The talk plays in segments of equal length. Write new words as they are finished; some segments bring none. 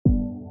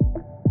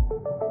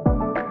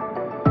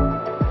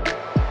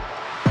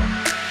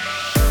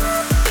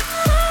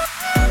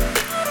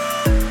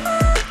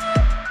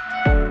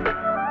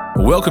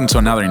Welcome to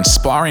another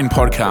inspiring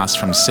podcast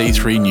from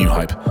C3 New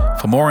Hope.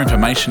 For more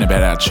information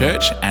about our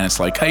church and its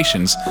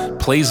locations,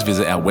 please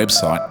visit our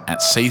website at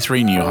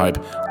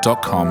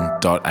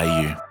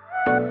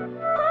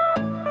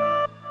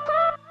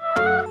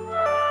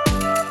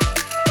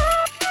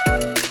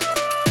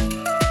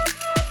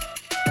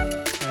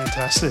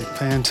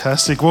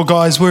Fantastic. Well,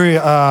 guys, we're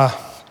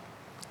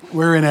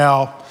in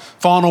our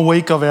final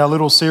week of our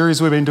little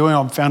series we've been doing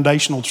on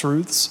foundational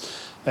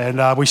truths,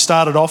 and we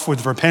started off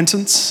with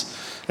repentance,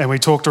 and we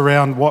talked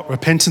around what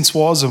repentance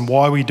was and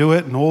why we do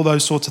it and all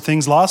those sorts of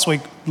things. Last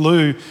week,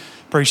 Lou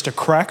preached a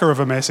cracker of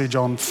a message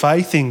on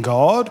faith in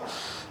God,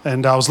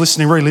 and I was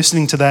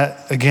re-listening to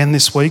that again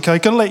this week. I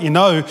can let you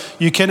know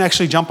you can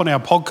actually jump on our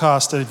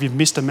podcast if you've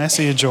missed a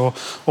message or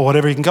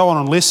whatever. You can go on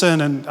and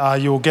listen, and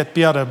you'll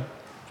be able to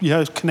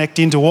connect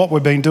into what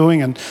we've been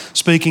doing and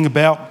speaking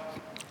about.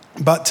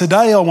 But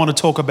today I want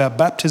to talk about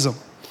baptism.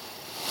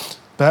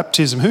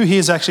 Baptism. Who here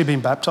has actually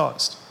been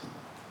baptised?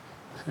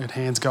 And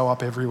hands go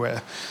up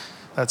everywhere.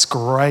 That's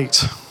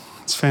great.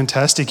 It's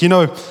fantastic.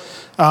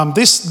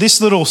 This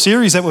little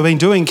series that we've been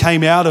doing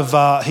came out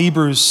of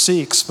Hebrews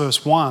 6,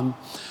 verse 1.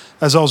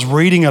 As I was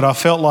reading it, I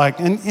felt like,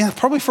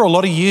 probably for a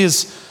lot of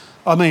years,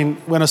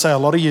 when I say a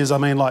lot of years, I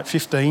mean like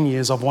 15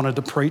 years, I've wanted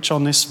to preach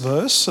on this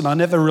verse, and I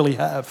never really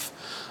have.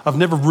 I've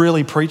never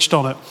really preached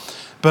on it.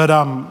 But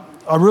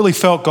I really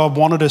felt God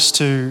wanted us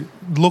to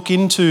look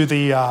into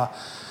the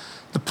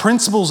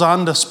principles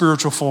under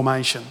spiritual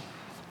formation.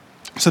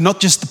 So not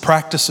just the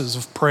practices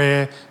of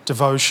prayer,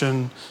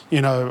 devotion,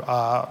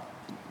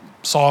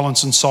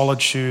 silence and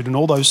solitude and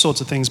all those sorts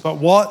of things, but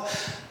what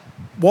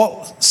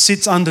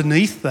sits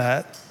underneath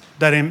that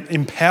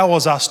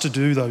empowers us to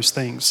do those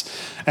things.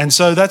 And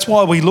so that's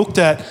why we looked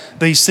at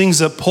these things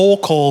that Paul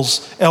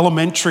calls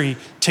elementary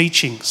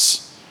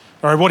teachings.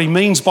 All right, what he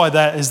means by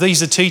that is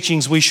these are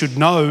teachings we should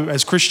know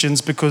as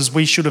Christians because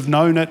we should have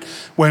known it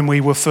when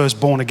we were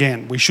first born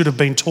again. We should have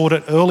been taught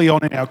it early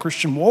on in our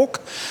Christian walk,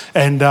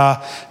 and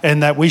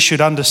that we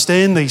should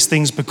understand these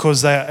things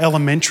because they are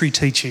elementary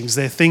teachings.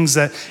 They're things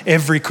that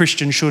every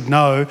Christian should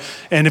know.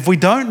 And if we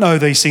don't know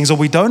these things or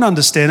we don't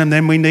understand them,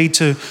 then we need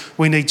to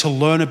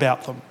learn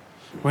about them.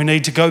 We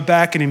need to go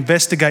back and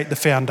investigate the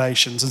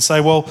foundations and say,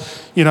 well,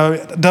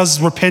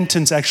 does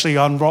repentance actually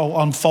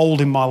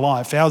unfold in my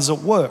life? How does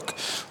it work?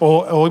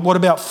 Or what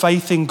about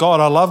faith in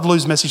God? I loved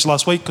Lou's message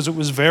last week because it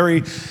was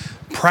very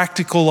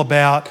practical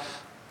about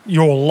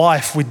your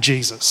life with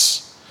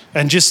Jesus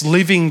and just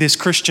living this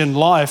Christian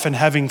life and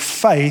having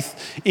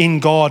faith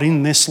in God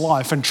in this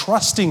life and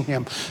trusting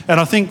Him. And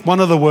I think one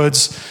of the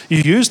words you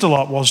used a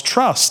lot was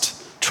trust.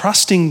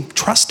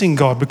 Trusting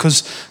God,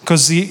 because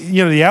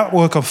the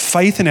outwork of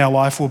faith in our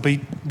life will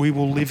be we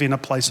will live in a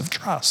place of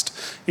trust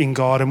in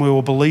God, and we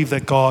will believe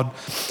that God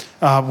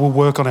will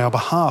work on our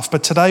behalf.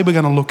 But today we're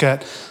going to look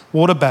at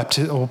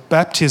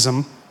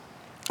baptism,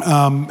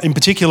 in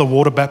particular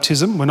water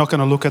baptism. We're not going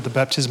to look at the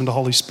baptism of the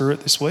Holy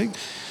Spirit this week,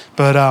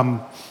 but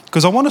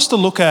because I want us to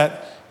look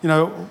at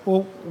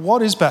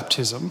what is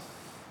baptism?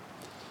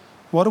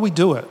 Why do we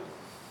do it?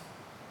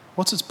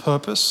 What's its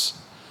purpose?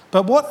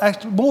 But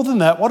more than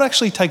that, what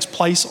actually takes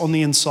place on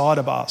the inside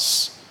of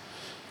us?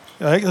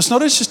 It's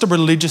not just a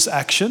religious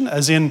action,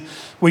 as in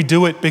we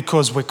do it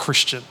because we're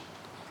Christian.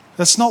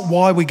 That's not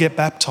why we get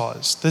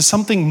baptized. There's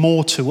something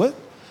more to it.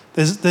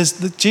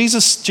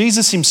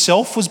 Jesus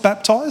himself was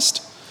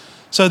baptized.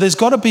 So there's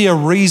got to be a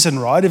reason,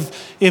 right?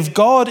 If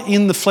God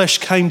in the flesh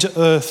came to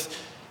earth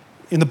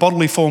in the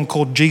bodily form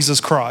called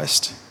Jesus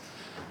Christ,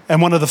 and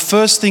one of the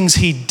first things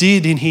he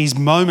did in his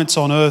moments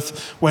on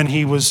earth when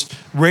he was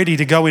ready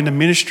to go into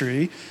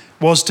ministry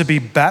was to be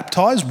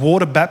baptized,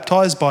 water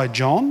baptized by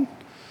John,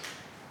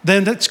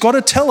 then that's got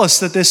to tell us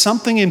that there's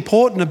something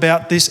important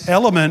about this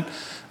element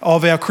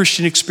of our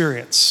Christian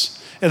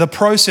experience, the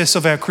process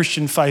of our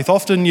Christian faith.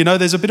 Often,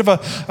 there's a bit of a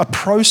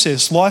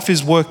process. Life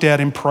is worked out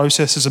in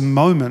processes and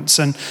moments,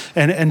 and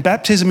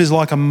baptism is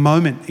like a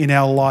moment in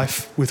our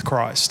life with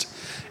Christ.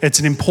 It's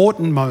an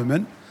important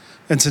moment.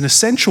 It's an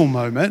essential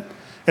moment.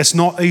 It's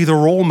not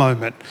either-or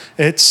moment.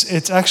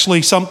 It's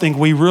actually something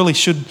we really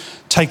should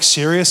take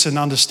serious and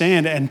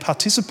understand and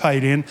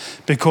participate in,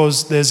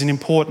 because there's an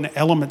important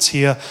elements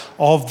here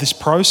of this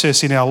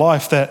process in our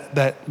life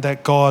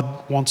that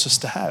God wants us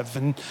to have.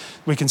 And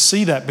we can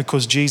see that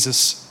because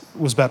Jesus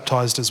was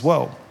baptized as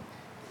well.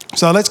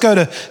 So let's go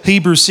to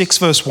Hebrews 6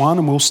 verse 1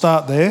 and we'll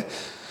start there.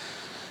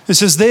 It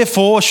says,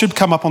 therefore, should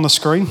come up on the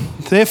screen,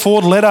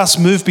 therefore let us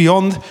move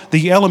beyond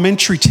the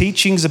elementary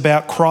teachings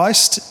about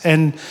Christ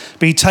and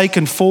be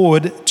taken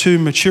forward to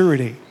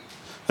maturity.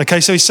 Okay,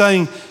 so he's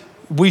saying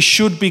we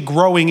should be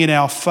growing in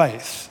our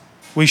faith.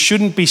 We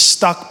shouldn't be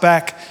stuck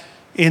back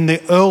in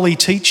the early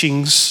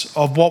teachings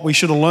of what we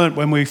should have learnt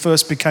when we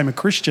first became a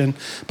Christian,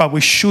 but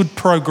we should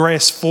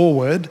progress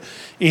forward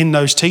in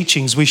those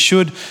teachings. We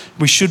should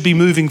be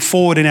moving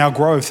forward in our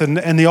growth.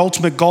 And the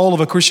ultimate goal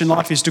of a Christian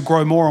life is to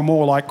grow more and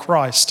more like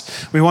Christ.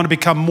 We want to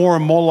become more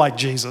and more like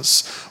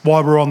Jesus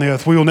while we're on the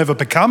earth. We will never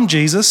become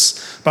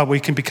Jesus, but we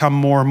can become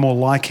more and more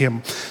like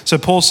him. So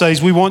Paul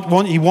says he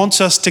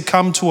wants us to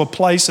come to a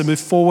place and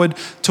move forward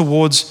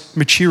towards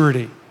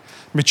maturity.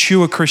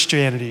 Mature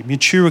Christianity,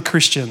 mature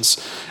Christians.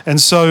 And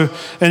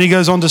he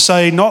goes on to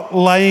say, not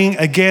laying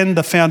again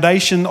the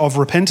foundation of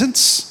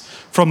repentance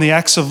from the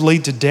acts of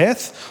lead to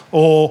death,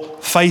 or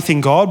faith in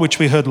God, which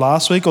we heard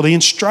last week, or the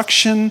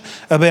instruction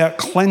about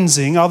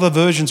cleansing. Other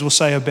versions will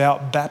say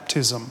about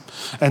baptism.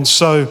 And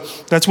so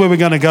that's where we're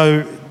going to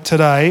go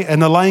today.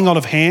 And the laying on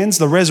of hands,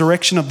 the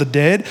resurrection of the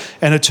dead,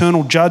 and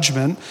eternal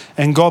judgment,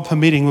 and God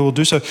permitting, we will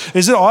do so.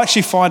 I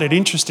actually find it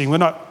interesting. We're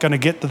not going to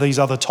get to these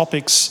other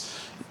topics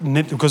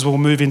because we'll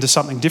move into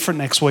something different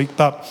next week,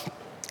 but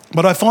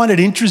I find it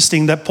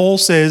interesting that Paul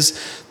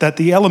says that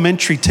the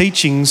elementary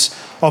teachings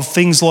of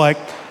things like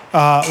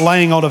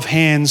laying on of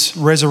hands,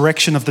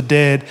 resurrection of the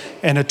dead,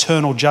 and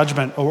eternal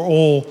judgment are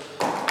all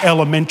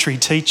elementary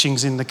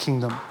teachings in the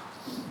kingdom,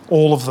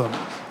 all of them.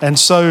 And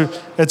so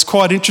it's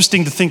quite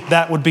interesting to think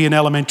that would be an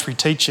elementary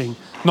teaching,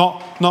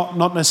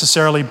 not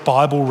necessarily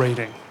Bible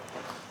reading.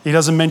 He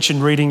doesn't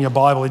mention reading your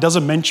Bible. He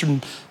doesn't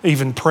mention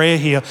even prayer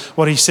here.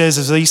 What he says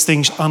is these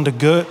things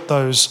undergird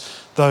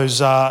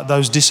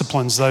those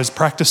disciplines, those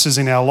practices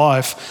in our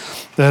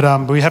life,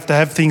 that we have to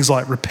have things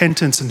like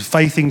repentance and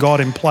faith in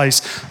God in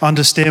place,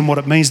 understand what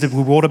it means to be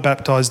water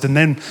baptized, and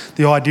then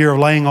the idea of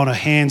laying on of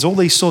hands, all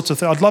these sorts of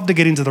things. I'd love to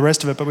get into the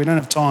rest of it, but we don't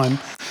have time.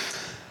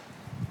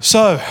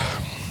 So,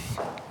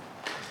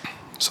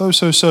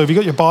 have you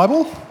got your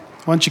Bible?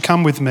 Why don't you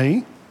come with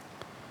me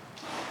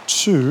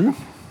to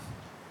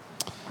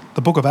the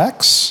book of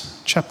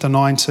Acts, chapter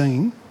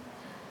 19,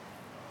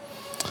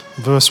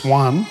 verse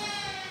 1.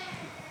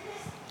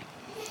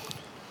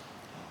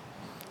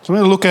 So we're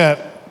going to look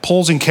at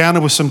Paul's encounter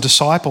with some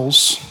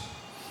disciples,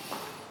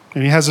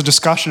 and he has a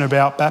discussion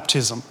about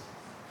baptism.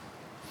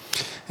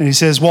 And he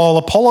says, while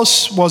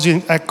Apollos was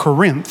at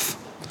Corinth,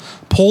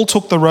 Paul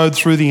took the road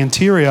through the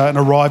interior and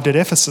arrived at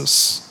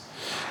Ephesus.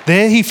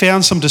 There he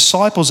found some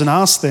disciples and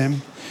asked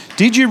them,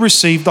 "Did you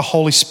receive the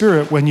Holy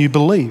Spirit when you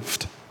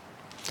believed?"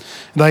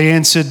 They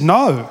answered,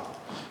 "No,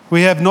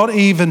 we have not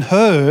even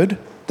heard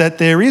that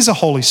there is a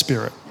Holy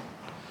Spirit."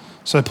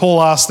 So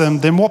Paul asked them,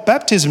 "Then what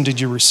baptism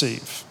did you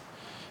receive?"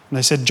 And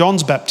they said,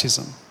 "John's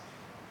baptism."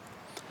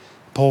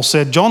 Paul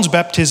said, "John's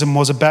baptism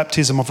was a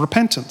baptism of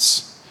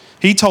repentance.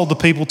 He told the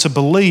people to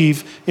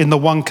believe in the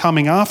one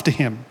coming after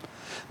him,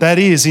 that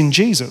is, in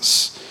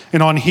Jesus.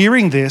 And on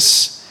hearing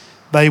this,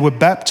 they were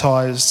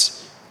baptized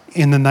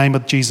in the name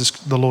of Jesus,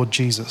 the Lord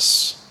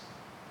Jesus."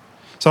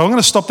 So I'm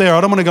going to stop there.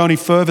 I don't want to go any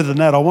further than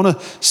that. I want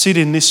to sit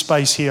in this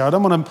space here. I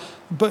don't want to,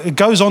 but it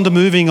goes on to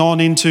moving on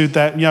into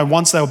that,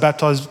 once they were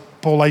baptized,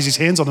 Paul lays his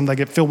hands on them, they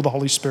get filled with the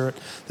Holy Spirit.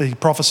 They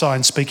prophesy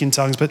and speak in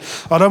tongues. But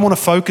I don't want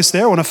to focus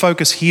there. I want to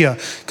focus here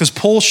because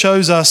Paul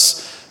shows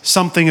us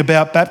something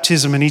about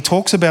baptism, and he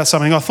talks about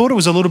something. I thought it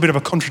was a little bit of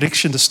a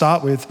contradiction to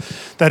start with,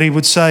 that he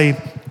would say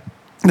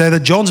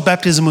that John's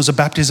baptism was a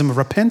baptism of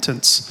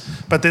repentance,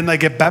 but then they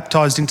get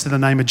baptized into the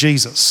name of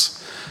Jesus.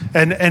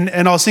 And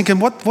I was thinking,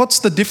 what's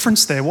the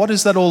difference there? What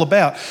is that all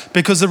about?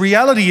 Because the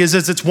reality is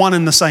it's one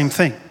and the same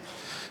thing.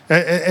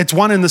 It's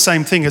one and the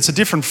same thing. It's a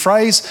different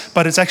phrase,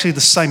 but it's actually the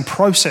same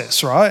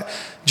process, right?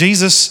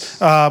 Jesus,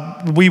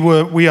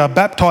 we are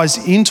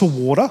baptized into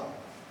water,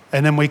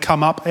 and then we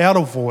come up out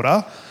of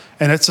water,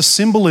 and it's a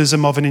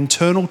symbolism of an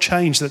internal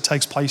change that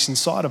takes place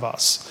inside of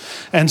us.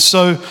 And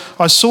so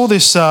I saw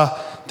these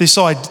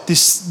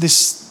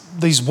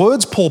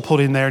words Paul put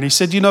in there, and he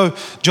said,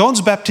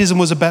 John's baptism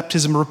was a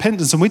baptism of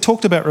repentance, and we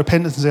talked about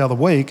repentance the other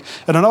week,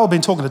 and I know I've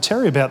been talking to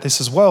Terry about this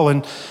as well,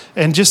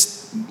 and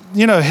just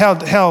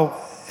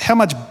how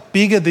much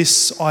bigger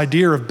this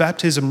idea of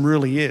baptism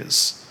really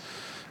is,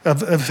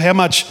 of how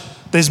much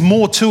there's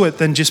more to it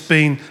than just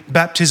being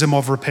baptism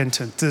of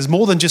repentance. There's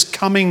more than just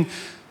coming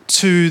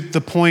to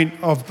the point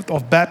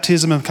of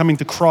baptism and coming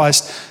to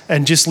Christ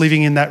and just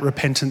living in that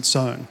repentant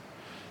zone.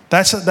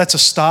 That's a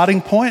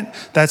starting point.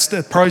 That's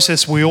the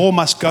process we all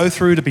must go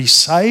through to be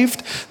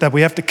saved, that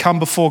we have to come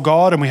before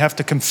God and we have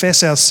to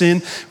confess our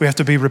sin. We have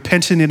to be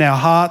repentant in our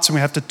hearts and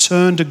we have to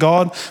turn to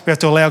God. We have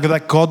to allow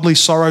that godly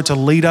sorrow to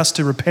lead us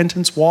to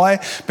repentance. Why?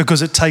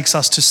 Because it takes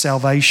us to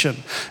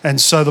salvation. And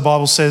so the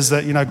Bible says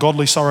that,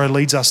 godly sorrow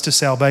leads us to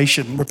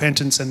salvation,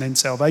 repentance and then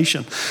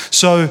salvation.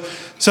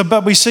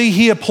 But we see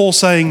here Paul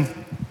saying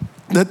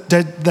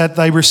that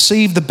they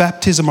received the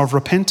baptism of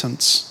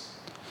repentance,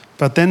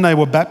 but then they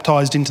were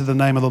baptized into the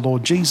name of the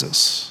Lord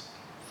Jesus.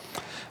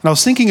 And I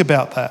was thinking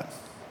about that.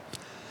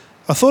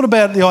 I thought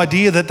about the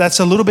idea that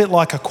that's a little bit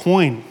like a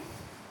coin.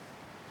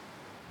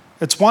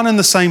 It's one and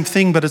the same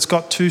thing, but it's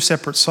got two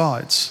separate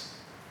sides.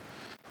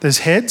 There's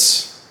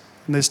heads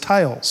and there's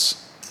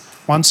tails.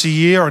 Once a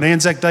year on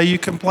Anzac Day, you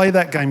can play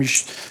that game.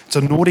 It's a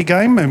naughty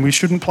game and we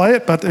shouldn't play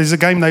it, but it's a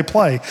game they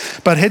play.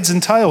 But heads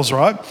and tails,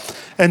 right?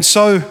 And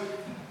so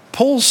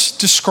Paul's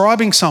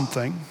describing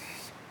something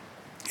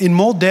in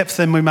more depth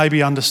than we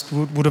maybe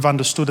would have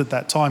understood at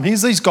that time.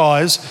 Here's these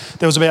guys.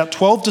 There was about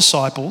 12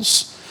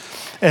 disciples,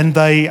 and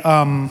they'd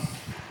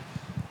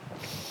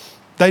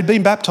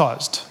been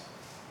baptized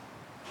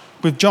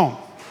with John.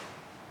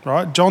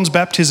 Right? John's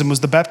baptism was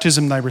the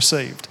baptism they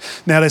received.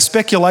 Now, there's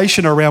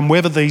speculation around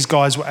whether these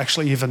guys were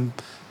actually even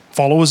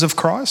followers of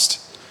Christ.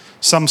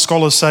 Some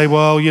scholars say,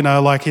 well,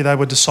 they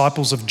were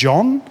disciples of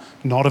John,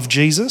 not of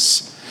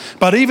Jesus.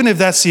 But even if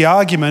that's the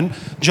argument,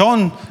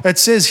 it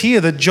says here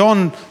that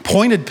John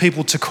pointed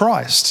people to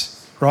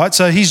Christ, right?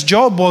 So his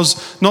job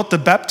was not to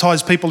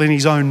baptize people in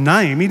his own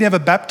name. He never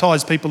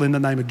baptized people in the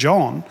name of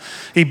John.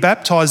 He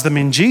baptized them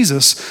in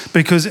Jesus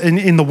because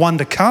in the one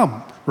to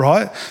come.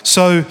 Right,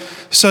 so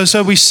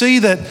we see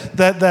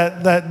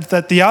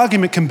that the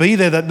argument can be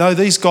there that no,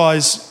 these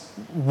guys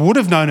would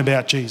have known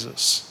about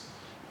Jesus,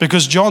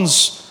 because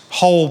John's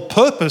whole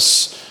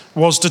purpose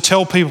was to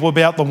tell people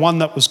about the one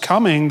that was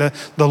coming, the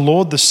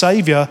Lord, the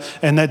Saviour,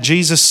 and that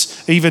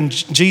Jesus.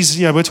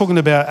 We're talking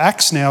about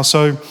Acts now,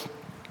 so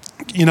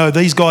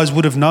these guys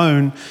would have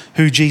known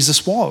who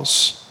Jesus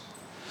was,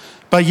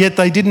 but yet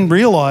they didn't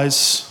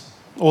realise.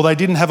 Or they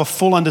didn't have a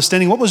full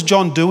understanding. What was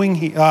John doing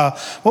here?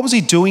 What was he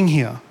doing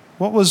here?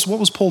 What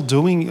was Paul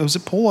doing? Was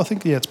it Paul? I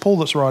think, it's Paul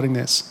that's writing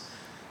this.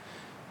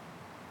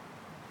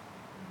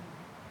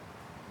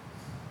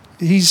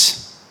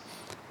 He's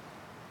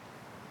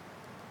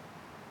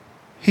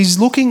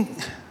looking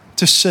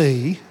to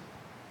see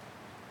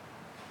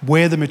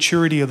where the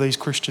maturity of these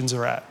Christians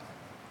are at.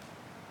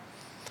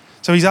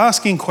 So he's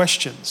asking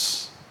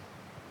questions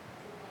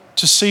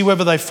to see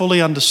whether they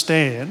fully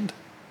understand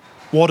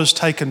what has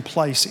taken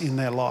place in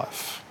their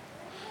life.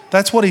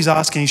 That's what he's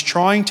asking. He's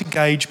trying to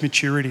gauge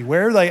maturity.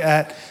 Where are they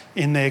at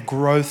in their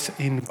growth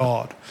in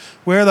God?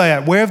 Where are they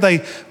at?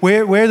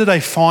 Where do they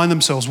find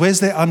themselves? Where's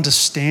their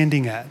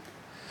understanding at?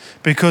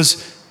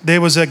 Because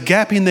there was a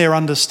gap in their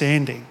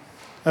understanding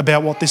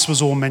about what this was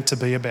all meant to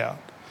be about.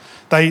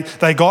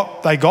 They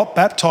got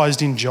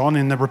baptized in John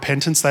in the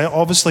repentance. They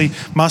obviously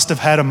must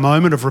have had a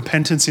moment of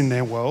repentance in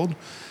their world,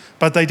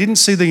 but they didn't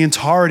see the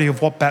entirety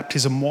of what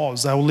baptism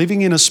was. They were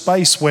living in a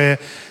space where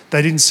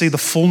they didn't see the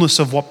fullness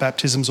of what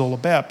baptism's all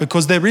about,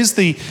 because there is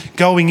the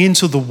going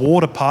into the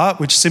water part,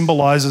 which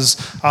symbolises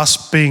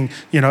us being,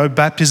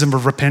 baptism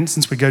of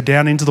repentance. We go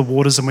down into the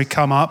waters and we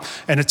come up,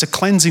 and it's a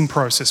cleansing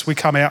process. We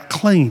come out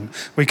clean.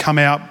 We come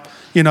out,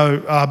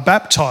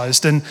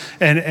 baptized, and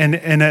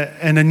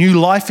a new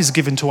life is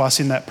given to us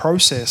in that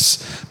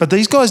process. But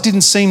these guys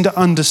didn't seem to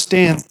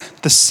understand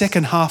the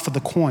second half of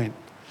the coin.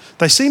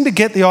 They seem to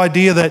get the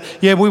idea that,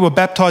 we were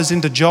baptized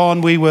into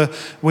John, we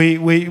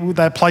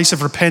that place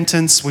of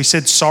repentance, we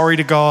said sorry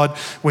to God,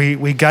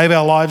 we gave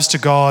our lives to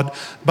God,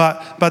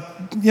 but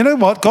you know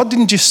what? God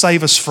didn't just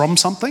save us from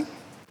something,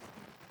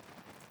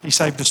 He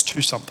saved us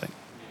to something,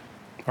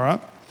 all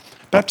right?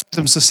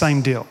 Baptism's the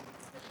same deal.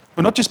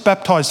 We're not just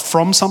baptized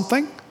from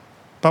something,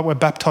 but we're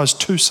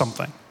baptized to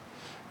something,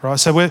 right?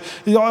 So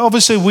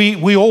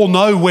we all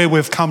know where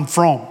we've come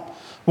from.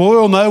 We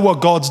all know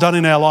what God's done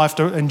in our life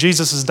and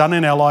Jesus has done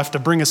in our life to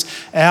bring us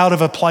out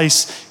of a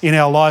place in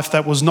our life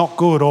that was not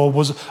good or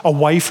was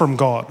away from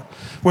God.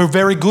 We're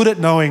very good at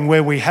knowing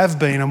where we have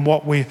been and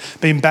what we've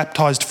been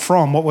baptized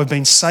from, what we've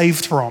been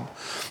saved from.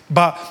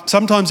 But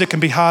sometimes it can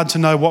be hard to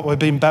know what we've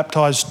been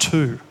baptized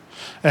to.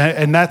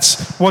 And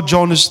that's what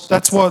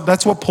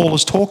Paul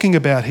is talking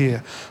about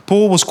here.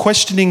 Paul was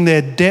questioning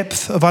their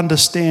depth of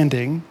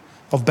understanding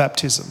of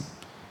baptism.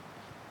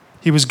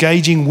 He was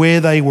gauging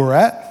where they were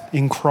at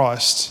in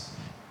Christ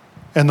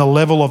and the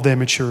level of their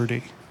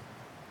maturity.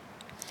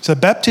 So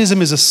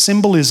baptism is a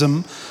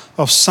symbolism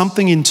of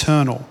something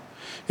internal.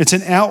 It's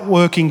an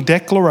outworking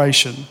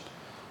declaration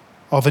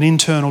of an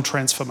internal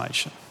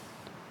transformation.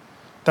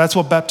 That's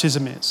what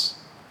baptism is.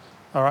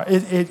 All right.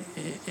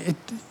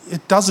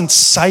 It doesn't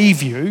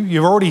save you.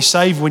 You're already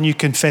saved when you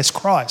confess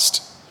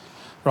Christ.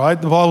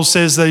 Right? The Bible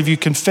says that if you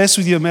confess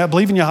with your mouth,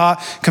 believe in your heart,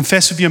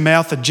 confess with your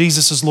mouth that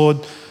Jesus is Lord,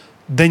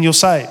 then you're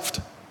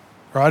saved.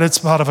 Right? It's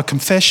part of a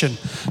confession.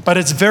 But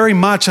it's very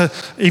much,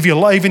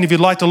 even if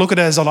you'd like to look at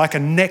it as like a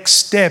next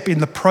step in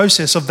the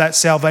process of that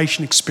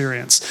salvation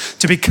experience.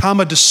 To become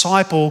a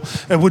disciple,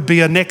 it would be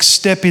a next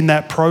step in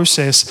that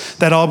process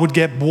that I would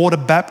get water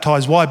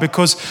baptized. Why?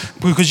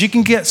 Because you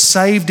can get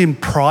saved in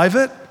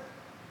private,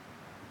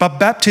 but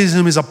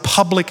baptism is a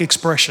public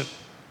expression.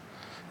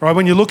 Right?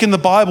 When you look in the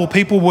Bible,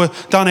 people were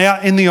done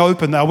out in the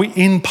open. They were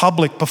in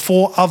public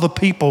before other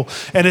people.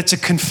 And it's a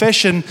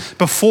confession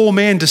before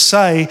man to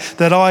say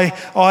that I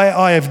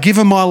have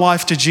given my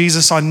life to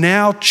Jesus. I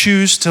now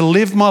choose to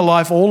live my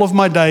life all of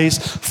my days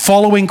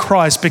following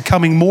Christ,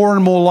 becoming more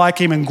and more like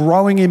Him and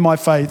growing in my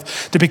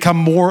faith to become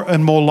more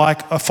and more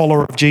like a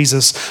follower of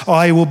Jesus.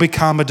 I will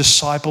become a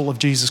disciple of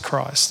Jesus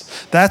Christ.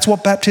 That's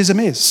what baptism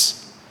is.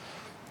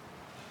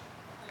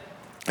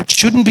 It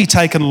shouldn't be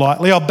taken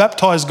lightly. I've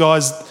baptized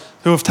guys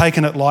who have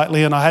taken it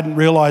lightly, and I hadn't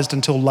realised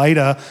until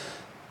later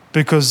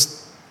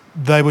because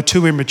they were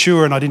too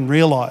immature and I didn't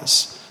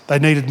realise. They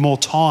needed more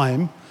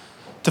time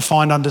to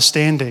find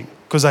understanding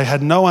because they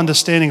had no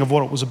understanding of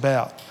what it was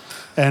about.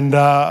 And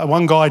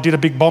one guy did a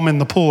big bomb in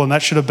the pool, and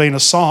that should have been a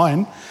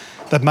sign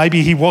that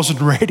maybe he wasn't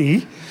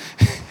ready.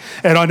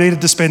 And I needed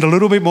to spend a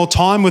little bit more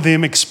time with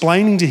him,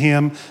 explaining to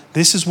him,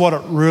 this is what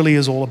it really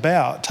is all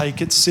about.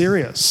 Take it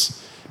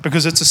serious,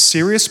 because it's a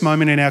serious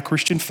moment in our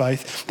Christian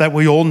faith that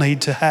we all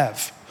need to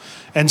have.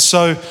 And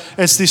so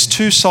it's this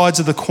two sides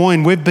of the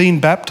coin. We've been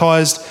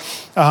baptised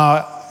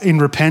in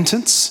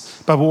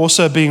repentance, but we're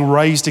also being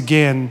raised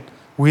again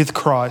with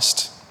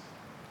Christ.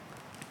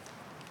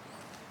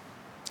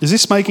 Is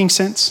this making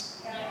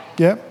sense?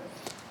 Yeah?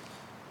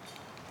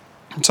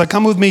 So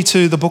come with me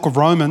to the book of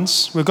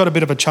Romans. We've got a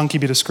bit of a chunky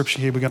bit of scripture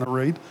here we're going to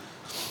read.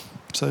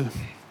 So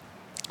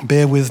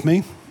bear with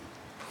me.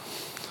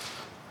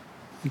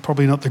 I'm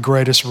probably not the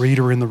greatest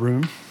reader in the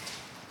room.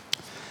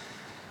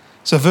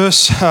 So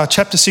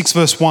chapter 6,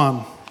 verse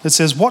 1, it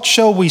says, "What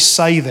shall we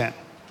say then?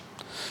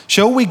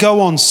 Shall we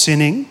go on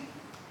sinning?"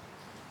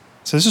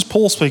 So this is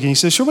Paul speaking. He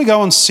says, "Shall we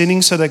go on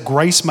sinning so that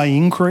grace may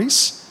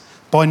increase?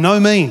 By no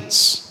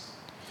means.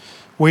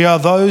 We are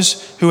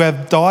those who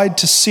have died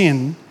to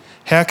sin.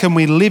 How can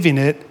we live in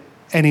it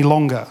any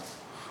longer?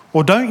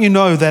 Or don't you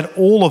know that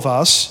all of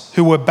us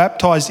who were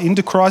baptized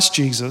into Christ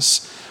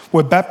Jesus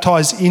were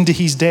baptized into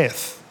his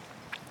death?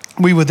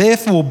 We were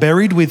therefore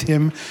buried with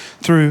him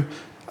through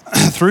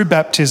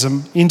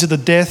baptism into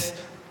death,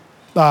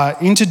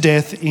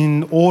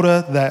 in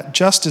order that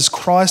just as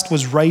Christ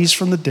was raised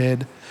from the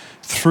dead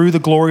through the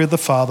glory of the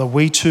Father,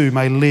 we too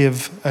may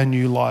live a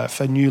new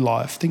life.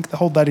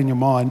 Hold that in your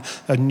mind,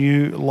 a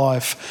new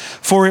life.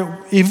 For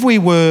if we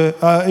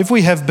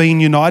have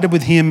been united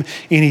with him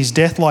in his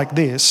death like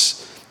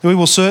this, we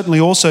will certainly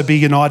also be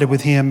united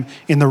with him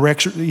in a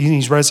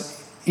resurrection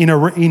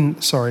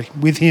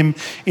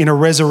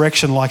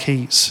like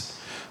his.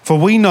 For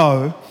we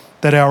know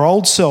that our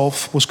old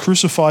self was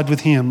crucified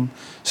with him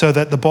so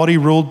that the body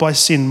ruled by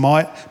sin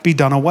might be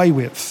done away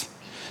with,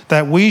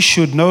 that we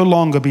should no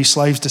longer be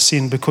slaves to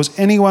sin, because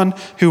anyone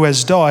who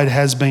has died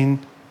has been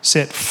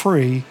set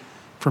free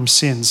from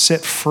sin."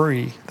 Set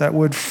free. That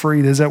word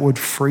free, there's that word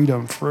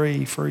freedom.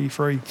 Free.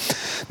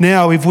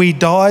 "Now, if we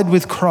died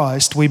with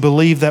Christ, we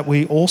believe that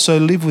we also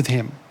live with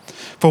him.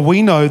 For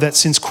we know that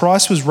since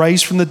Christ was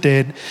raised from the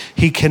dead,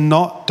 he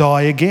cannot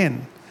die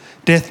again.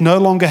 Death no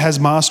longer has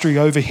mastery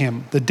over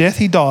him. The death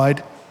he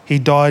died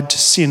to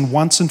sin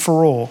once and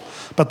for all.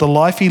 But the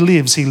life he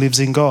lives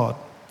in God.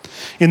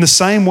 In the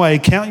same way,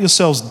 count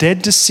yourselves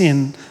dead to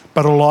sin,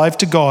 but alive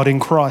to God in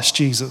Christ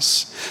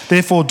Jesus.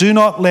 Therefore, do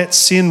not let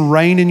sin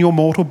reign in your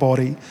mortal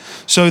body,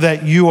 so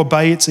that you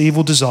obey its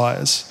evil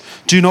desires.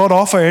 Do not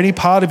offer any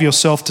part of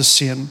yourself to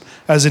sin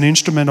as an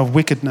instrument of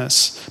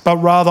wickedness, but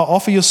rather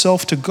offer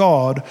yourself to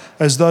God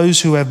as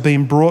those who have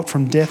been brought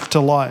from death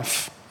to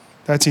life."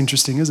 That's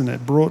interesting, isn't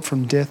it? Brought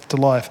from death to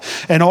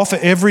life. "And offer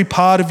every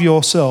part of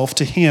yourself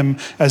to him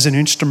as an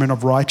instrument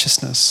of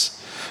righteousness.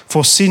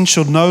 For sin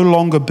shall no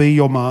longer be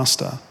your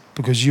master,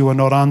 because you are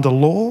not under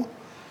law,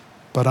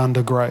 but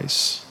under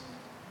grace."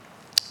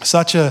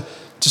 Such a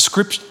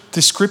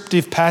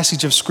descriptive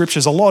passage of Scripture.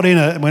 There's a lot in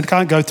it, and we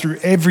can't go through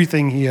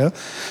everything here.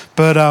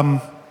 But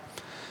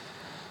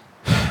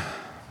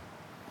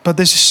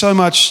there's just so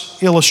much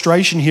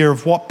illustration here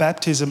of what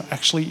baptism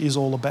actually is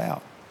all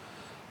about.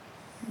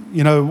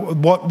 You know,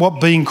 what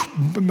being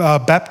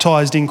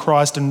baptized in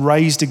Christ and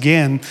raised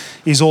again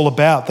is all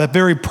about. That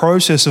very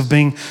process of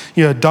being,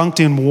 dunked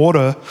in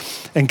water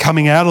and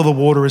coming out of the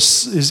water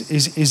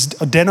is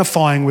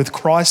identifying with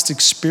Christ's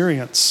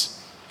experience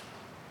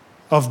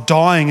of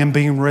dying and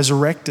being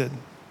resurrected,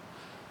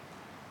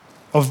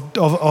 of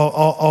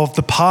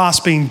the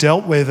past being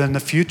dealt with and the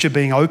future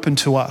being open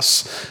to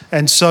us.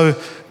 And so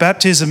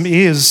baptism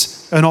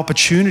is an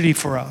opportunity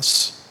for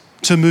us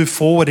to move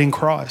forward in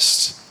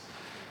Christ.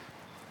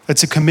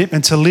 It's a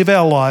commitment to live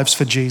our lives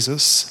for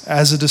Jesus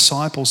as a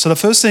disciple. So the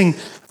first thing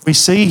we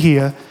see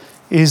here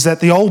is that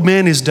the old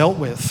man is dealt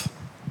with.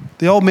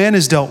 The old man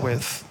is dealt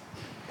with.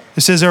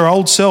 It says our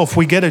old self,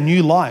 we get a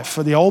new life.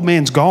 The old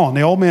man's gone.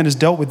 The old man is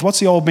dealt with. What's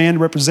the old man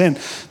represent?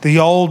 The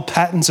old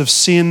patterns of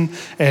sin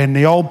and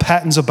the old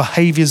patterns of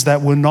behaviours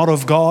that were not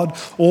of God.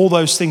 All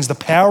those things, the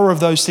power of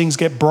those things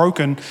get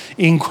broken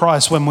in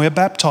Christ when we're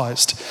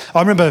baptised.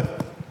 I remember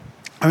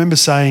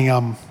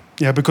saying,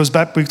 because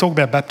we talk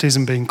about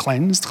baptism being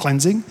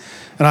cleansing,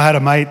 and I had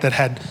a mate that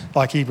had,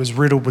 he was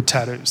riddled with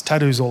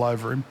tattoos all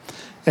over him.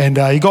 And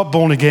he got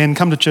born again,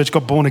 come to church,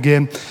 got born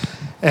again,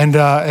 and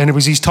it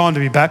was his time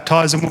to be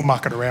baptised, and we're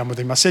mucking around with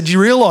him. I said, "Do you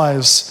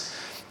realise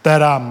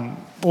that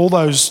all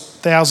those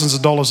thousands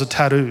of dollars of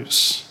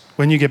tattoos,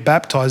 when you get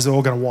baptised, they're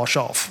all going to wash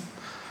off?"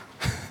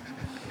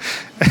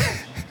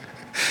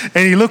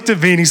 And he looked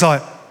at me and he's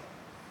like,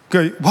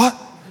 "What?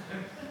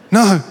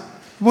 No.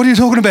 What are you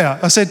talking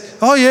about?" I said,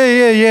 "Oh,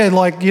 yeah.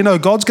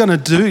 God's going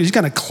to he's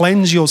going to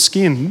cleanse your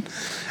skin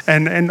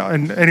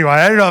And anyway,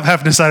 I ended up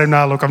having to say to him,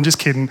 no, look, I'm just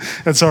kidding.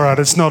 It's all right.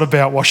 It's not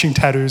about washing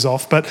tattoos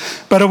off. But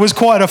it was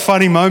quite a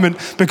funny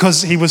moment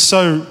because he was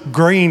so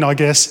green, I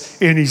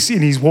guess, in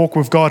his walk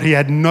with God. He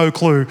had no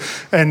clue.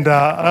 And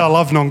I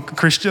love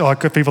non-Christian,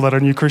 like people that are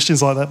new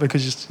Christians like that,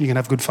 because you can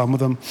have good fun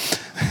with them.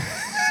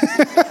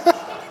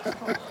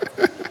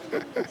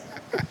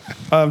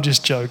 I'm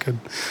just joking.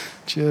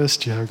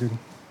 Just joking.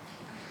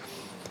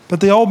 But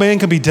the old man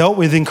can be dealt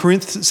with. In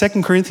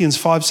 2 Corinthians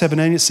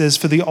 5:17, it says,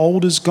 "For the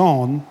old is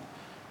gone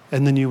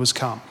and the new has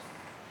come."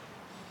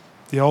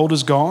 The old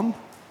is gone.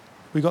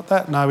 We got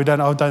that? No, we don't.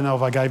 I don't know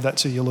if I gave that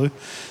to you, Lou.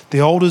 The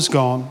old is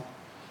gone,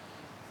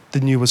 the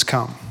new has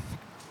come.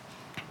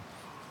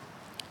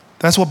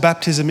 That's what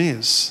baptism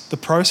is. The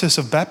process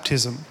of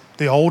baptism.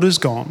 The old is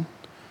gone,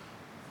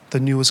 the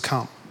new has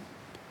come.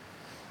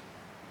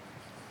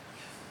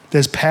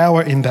 There's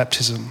power in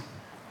baptism.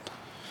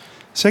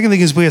 Second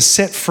thing is we are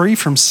set free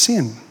from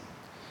sin.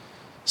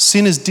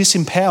 Sin is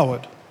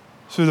disempowered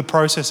through the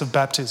process of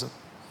baptism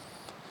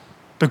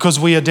because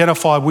we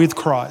identify with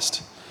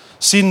Christ.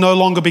 Sin no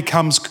longer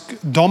becomes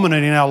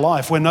dominant in our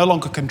life. We're no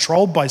longer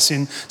controlled by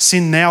sin.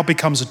 Sin now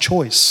becomes a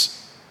choice.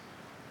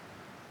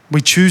 We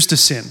choose to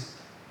sin.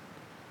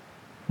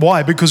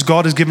 Why? Because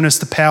God has given us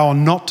the power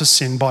not to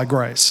sin by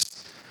grace.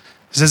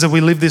 It says that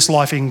we live this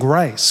life in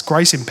grace.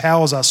 Grace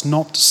empowers us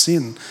not to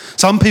sin.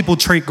 Some people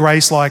treat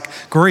grace like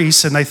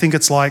grease and they think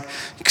it's like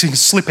you can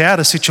slip out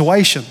of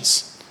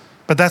situations.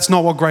 But that's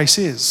not what grace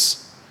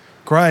is.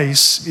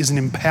 Grace is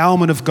an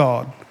empowerment of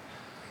God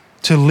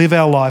to live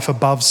our life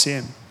above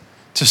sin,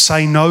 to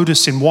say no to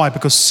sin. Why?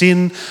 Because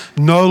sin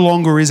no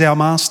longer is our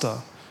master.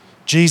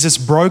 Jesus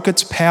broke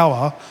its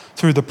power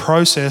through the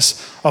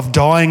process of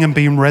dying and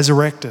being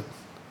resurrected.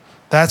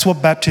 That's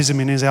what baptism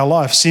is our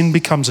life. Sin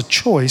becomes a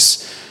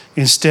choice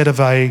instead of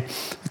a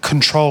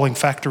controlling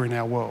factor in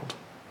our world.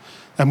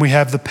 And we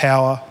have the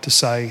power to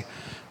say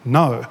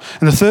no.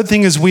 And the third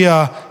thing is we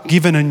are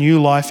given a new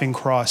life in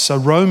Christ. So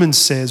Romans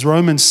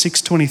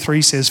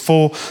 6:23 says,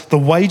 "For the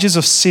wages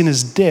of sin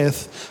is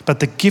death, but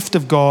the gift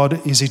of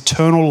God is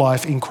eternal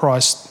life in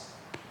Christ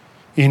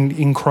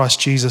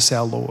Jesus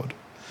our Lord."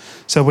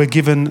 So we're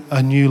given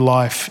a new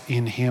life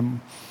in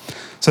him.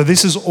 So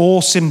this is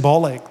all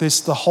symbolic.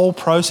 The whole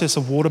process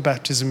of water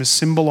baptism is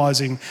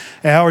symbolizing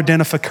our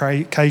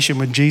identification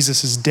with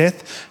Jesus'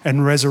 death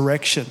and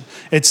resurrection.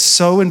 It's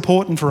so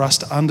important for us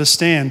to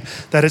understand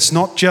that it's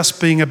not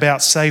just being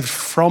about saved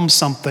from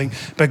something,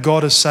 but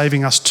God is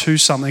saving us to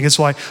something. It's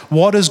like,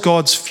 what is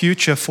God's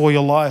future for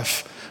your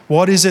life?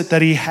 What is it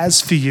that he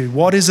has for you?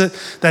 What is it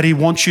that he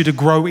wants you to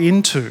grow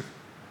into?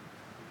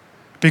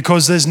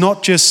 Because we're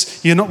not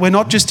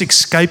just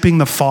escaping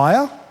the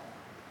fire.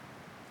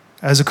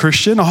 As a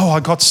Christian, I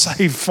got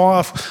saved,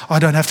 I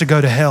don't have to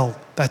go to hell.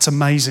 That's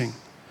amazing.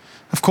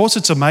 Of course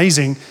it's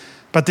amazing,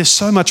 but there's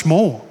so much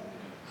more.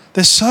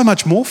 There's so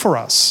much more for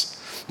us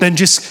than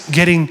just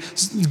getting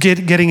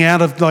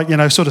out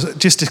of sort of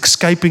just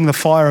escaping the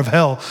fire of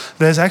hell.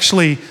 There's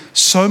actually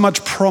so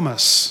much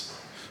promise,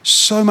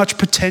 so much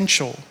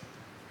potential.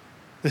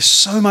 There's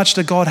so much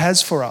that God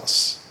has for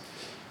us.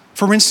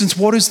 For instance,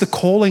 what is the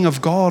calling of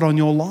God on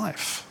your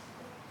life?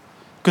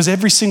 Because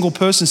every single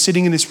person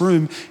sitting in this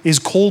room is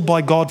called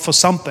by God for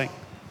something.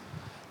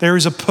 There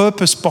is a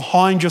purpose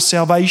behind your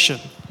salvation.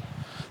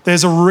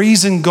 There's a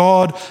reason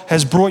God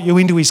has brought you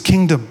into his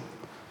kingdom.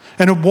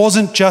 And it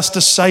wasn't just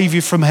to save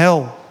you from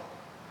hell.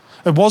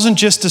 It wasn't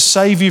just to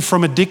save you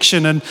from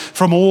addiction and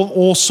from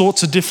all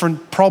sorts of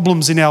different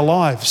problems in our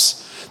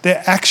lives.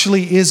 There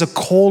actually is a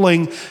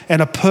calling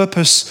and a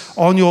purpose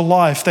on your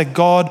life that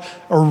God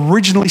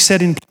originally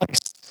set in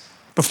place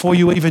before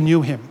you even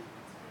knew him.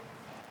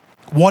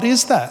 What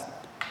is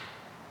that?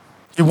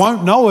 You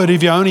won't know it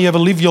if you only ever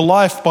live your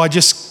life by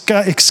just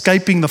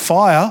escaping the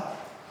fire.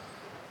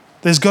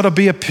 There's got to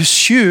be a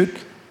pursuit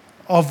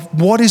of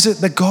what is it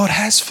that God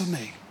has for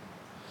me.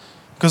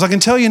 Because I can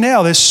tell you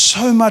now, there's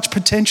so much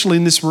potential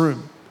in this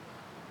room.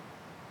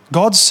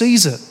 God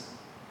sees it.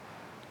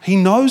 He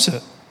knows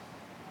it.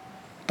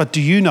 But do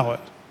you know it?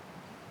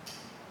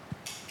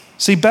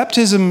 See,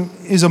 baptism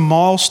is a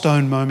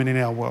milestone moment in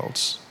our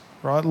worlds,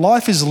 right?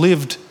 Life is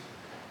lived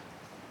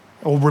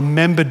or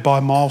remembered by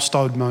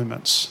milestone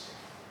moments,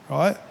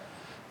 right?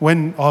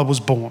 When I was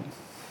born,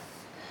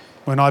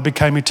 when I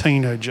became a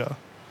teenager,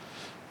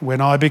 when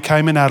I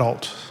became an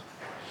adult,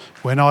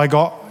 when I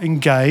got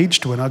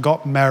engaged, when I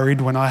got married,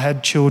 when I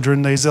had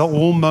children. These are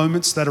all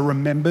moments that are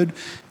remembered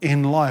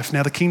in life.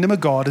 Now, the kingdom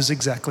of God is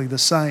exactly the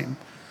same.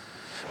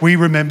 We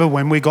remember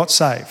when we got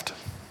saved,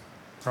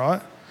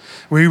 right?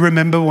 We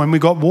remember when we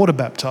got water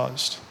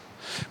baptized.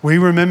 We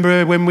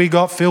remember when we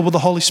got filled with the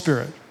Holy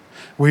Spirit.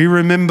 We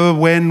remember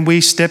when we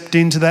stepped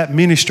into that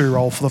ministry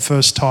role for the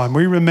first time.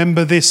 We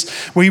remember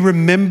this. We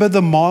remember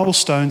the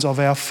milestones of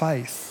our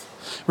faith.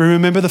 We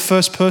remember the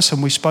first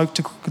person we spoke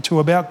to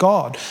about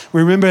God.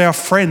 We remember our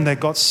friend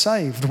that got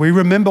saved. We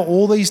remember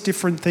all these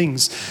different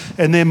things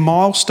and they're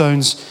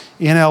milestones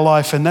in our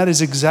life. And that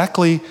is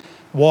exactly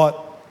what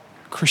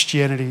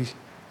Christianity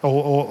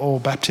or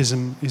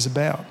baptism is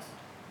about.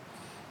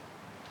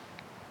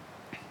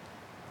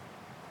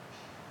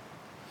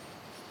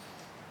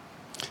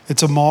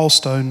 It's a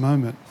milestone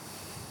moment.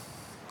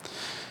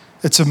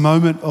 It's a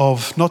moment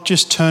of not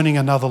just turning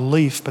another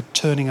leaf, but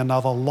turning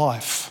another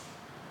life.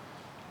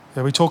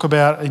 Yeah, we talk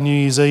about in New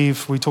Year's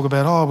Eve, we talk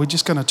about, we're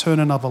just going to turn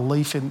another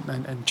leaf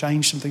and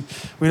change something.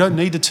 We don't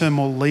need to turn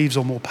more leaves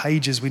or more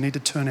pages. We need to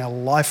turn our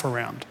life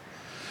around.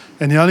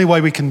 And the only way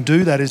we can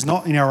do that is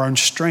not in our own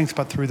strength,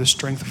 but through the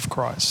strength of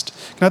Christ.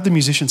 Can I have the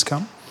musicians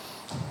come?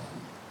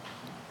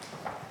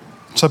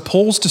 So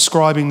Paul's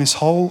describing this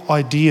whole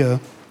idea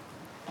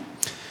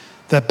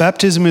that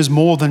baptism is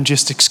more than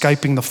just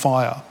escaping the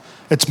fire.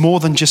 It's more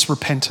than just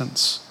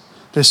repentance.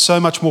 There's so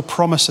much more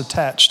promise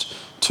attached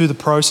to the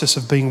process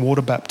of being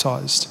water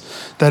baptized,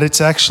 that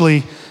it's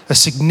actually a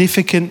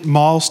significant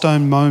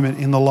milestone moment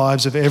in the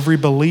lives of every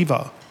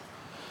believer.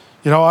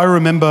 You know, I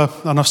remember,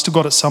 and I've still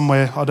got it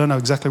somewhere, I don't know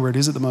exactly where it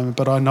is at the moment,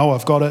 but I know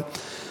I've got it,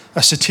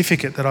 a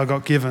certificate that I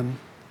got given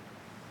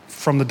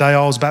from the day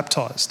I was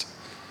baptized.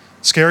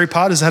 Scary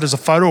part is that there's a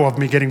photo of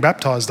me getting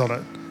baptized on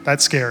it.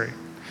 That's scary,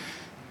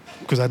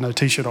 because I had no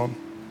t-shirt on.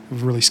 It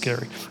was really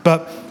scary.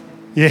 But,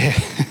 yeah.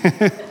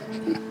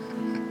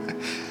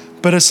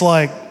 But it's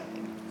like,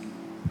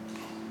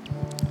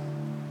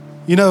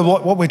 you know,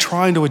 what we're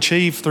trying to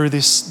achieve through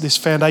this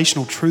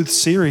foundational truth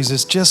series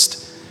is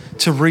just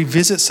to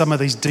revisit some of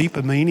these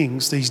deeper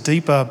meanings, these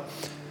deeper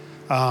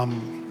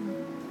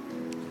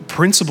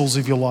principles,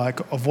 if you like,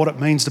 of what it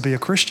means to be a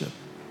Christian.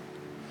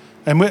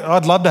 And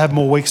I'd love to have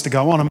more weeks to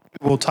go on, and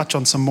maybe we'll touch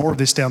on some more of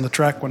this down the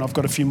track when I've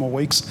got a few more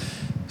weeks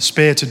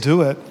spare to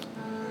do it.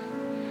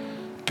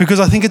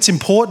 Because I think it's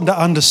important to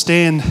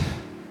understand,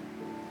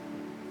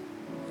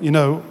 you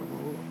know,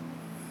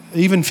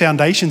 even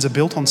foundations are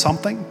built on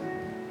something.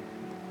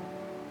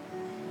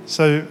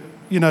 So,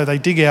 you know, they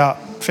dig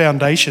out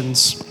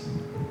foundations,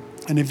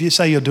 and if you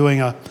say you're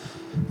doing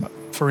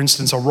for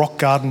instance, a rock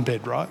garden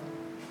bed, right?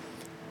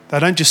 They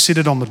don't just sit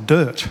it on the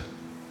dirt,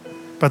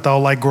 but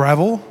they'll lay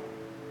gravel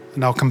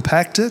and they'll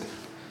compact it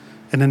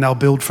and then they'll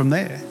build from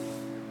there.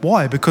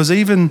 Why? Because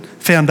even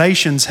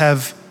foundations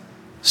have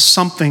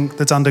something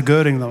that's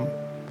undergirding them.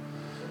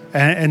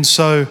 And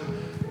so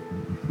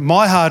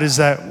my heart is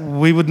that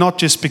we would not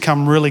just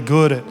become really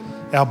good at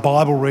our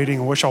Bible reading,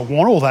 I wish I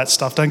want all that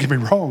stuff, don't get me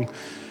wrong,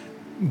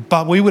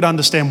 but we would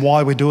understand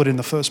why we do it in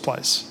the first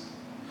place.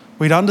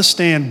 We'd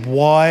understand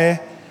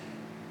why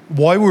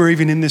we're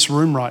even in this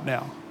room right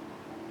now.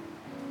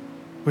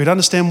 We'd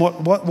understand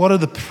what are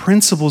the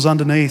principles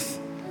underneath,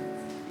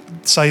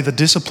 say, the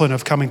discipline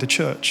of coming to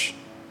church.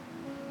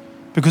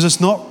 Because it's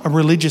not a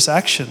religious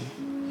action.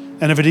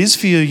 And if it is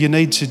for you, you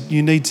need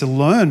to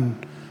learn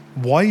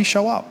why you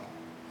show up.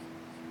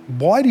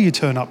 Why do you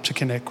turn up to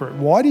Connect Group?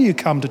 Why do you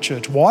come to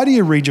church? Why do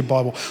you read your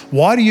Bible?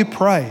 Why do you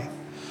pray?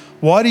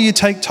 Why do you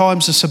take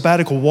times of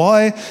sabbatical?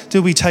 Why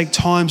do we take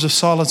times of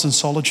silence and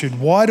solitude?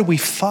 Why do we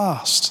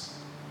fast?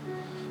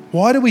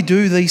 Why do we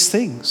do these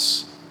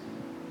things?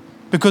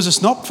 Because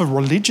it's not for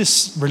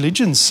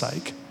religion's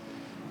sake.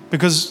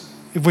 Because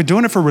if we're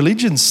doing it for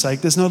religion's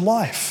sake, there's no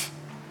life.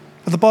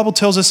 But the Bible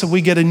tells us that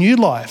we get a new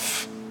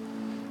life.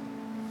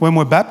 When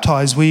we're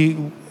baptized,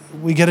 we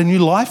get a new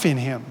life in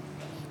Him.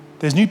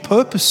 There's new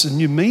purpose and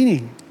new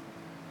meaning.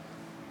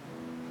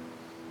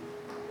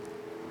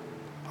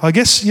 I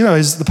guess, you know,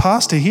 as the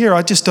pastor here,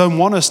 I just don't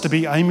want us to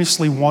be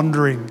aimlessly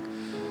wandering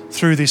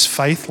through this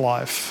faith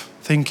life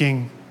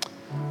thinking,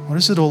 what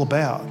is it all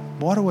about?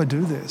 Why do I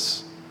do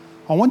this?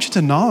 I want you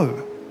to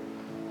know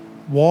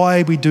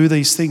why we do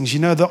these things. You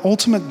know, the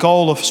ultimate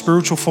goal of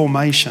spiritual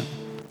formation,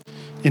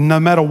 in no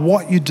matter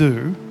what you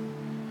do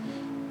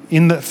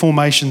in that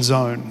formation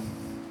zone,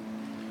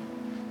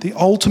 the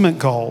ultimate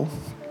goal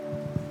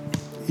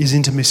is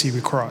intimacy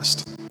with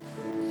Christ.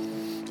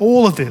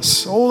 All of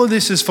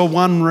this is for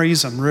one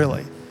reason,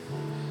 really,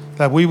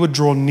 that we would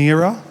draw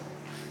nearer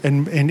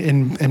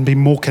and be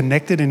more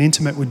connected and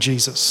intimate with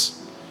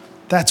Jesus.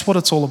 That's what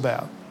it's all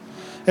about.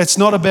 It's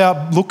not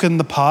about looking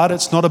the part.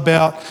 It's not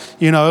about,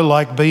 you know,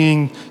 like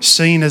being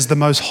seen as the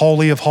most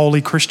holy of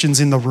holy Christians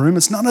in the room.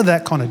 It's none of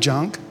that kind of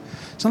junk.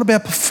 It's not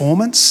about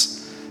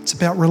performance. It's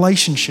about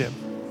relationship.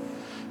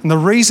 And the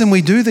reason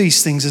we do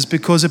these things is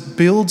because it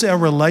builds our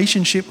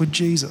relationship with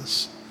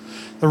Jesus.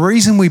 The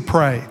reason we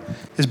pray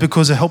is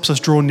because it helps us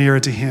draw nearer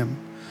to Him.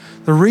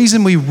 The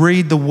reason we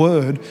read the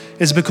Word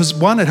is because,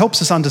 one, it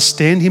helps us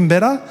understand Him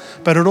better,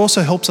 but it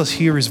also helps us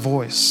hear His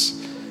voice.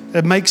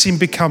 It makes Him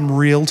become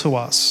real to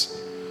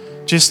us,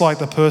 just like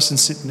the person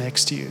sitting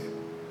next to you.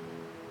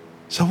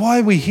 So why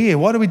are we here?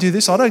 Why do we do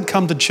this? I don't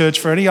come to church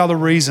for any other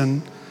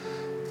reason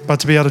but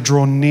to be able to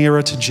draw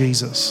nearer to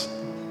Jesus.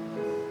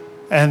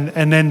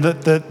 And then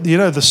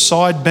the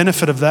side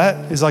benefit of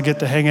that is I get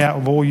to hang out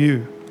with all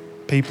you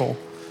people.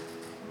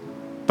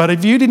 But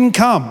if you didn't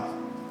come,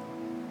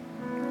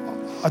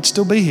 I'd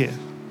still be here.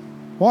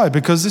 Why?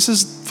 Because this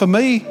is, for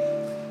me,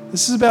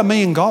 this is about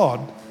me and God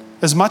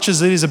as much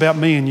as it is about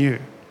me and you.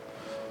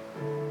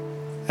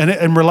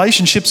 And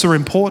relationships are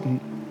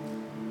important.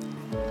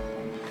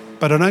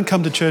 But I don't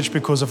come to church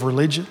because of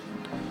religion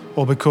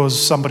or because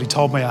somebody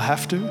told me I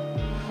have to.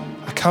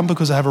 I come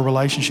because I have a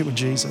relationship with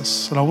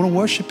Jesus and I want to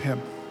worship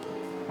Him.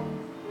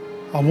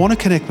 I want to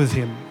connect with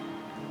Him.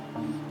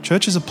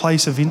 Church is a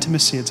place of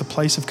intimacy. It's a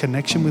place of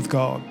connection with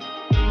God.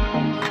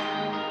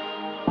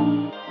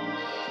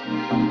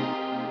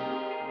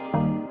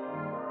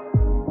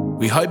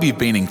 We hope you've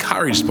been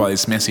encouraged by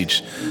this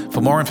message. For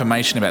more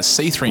information about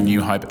C3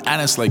 New Hope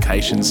and its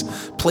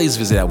locations, please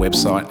visit our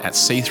website at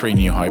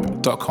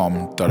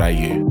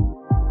c3newhope.com.au.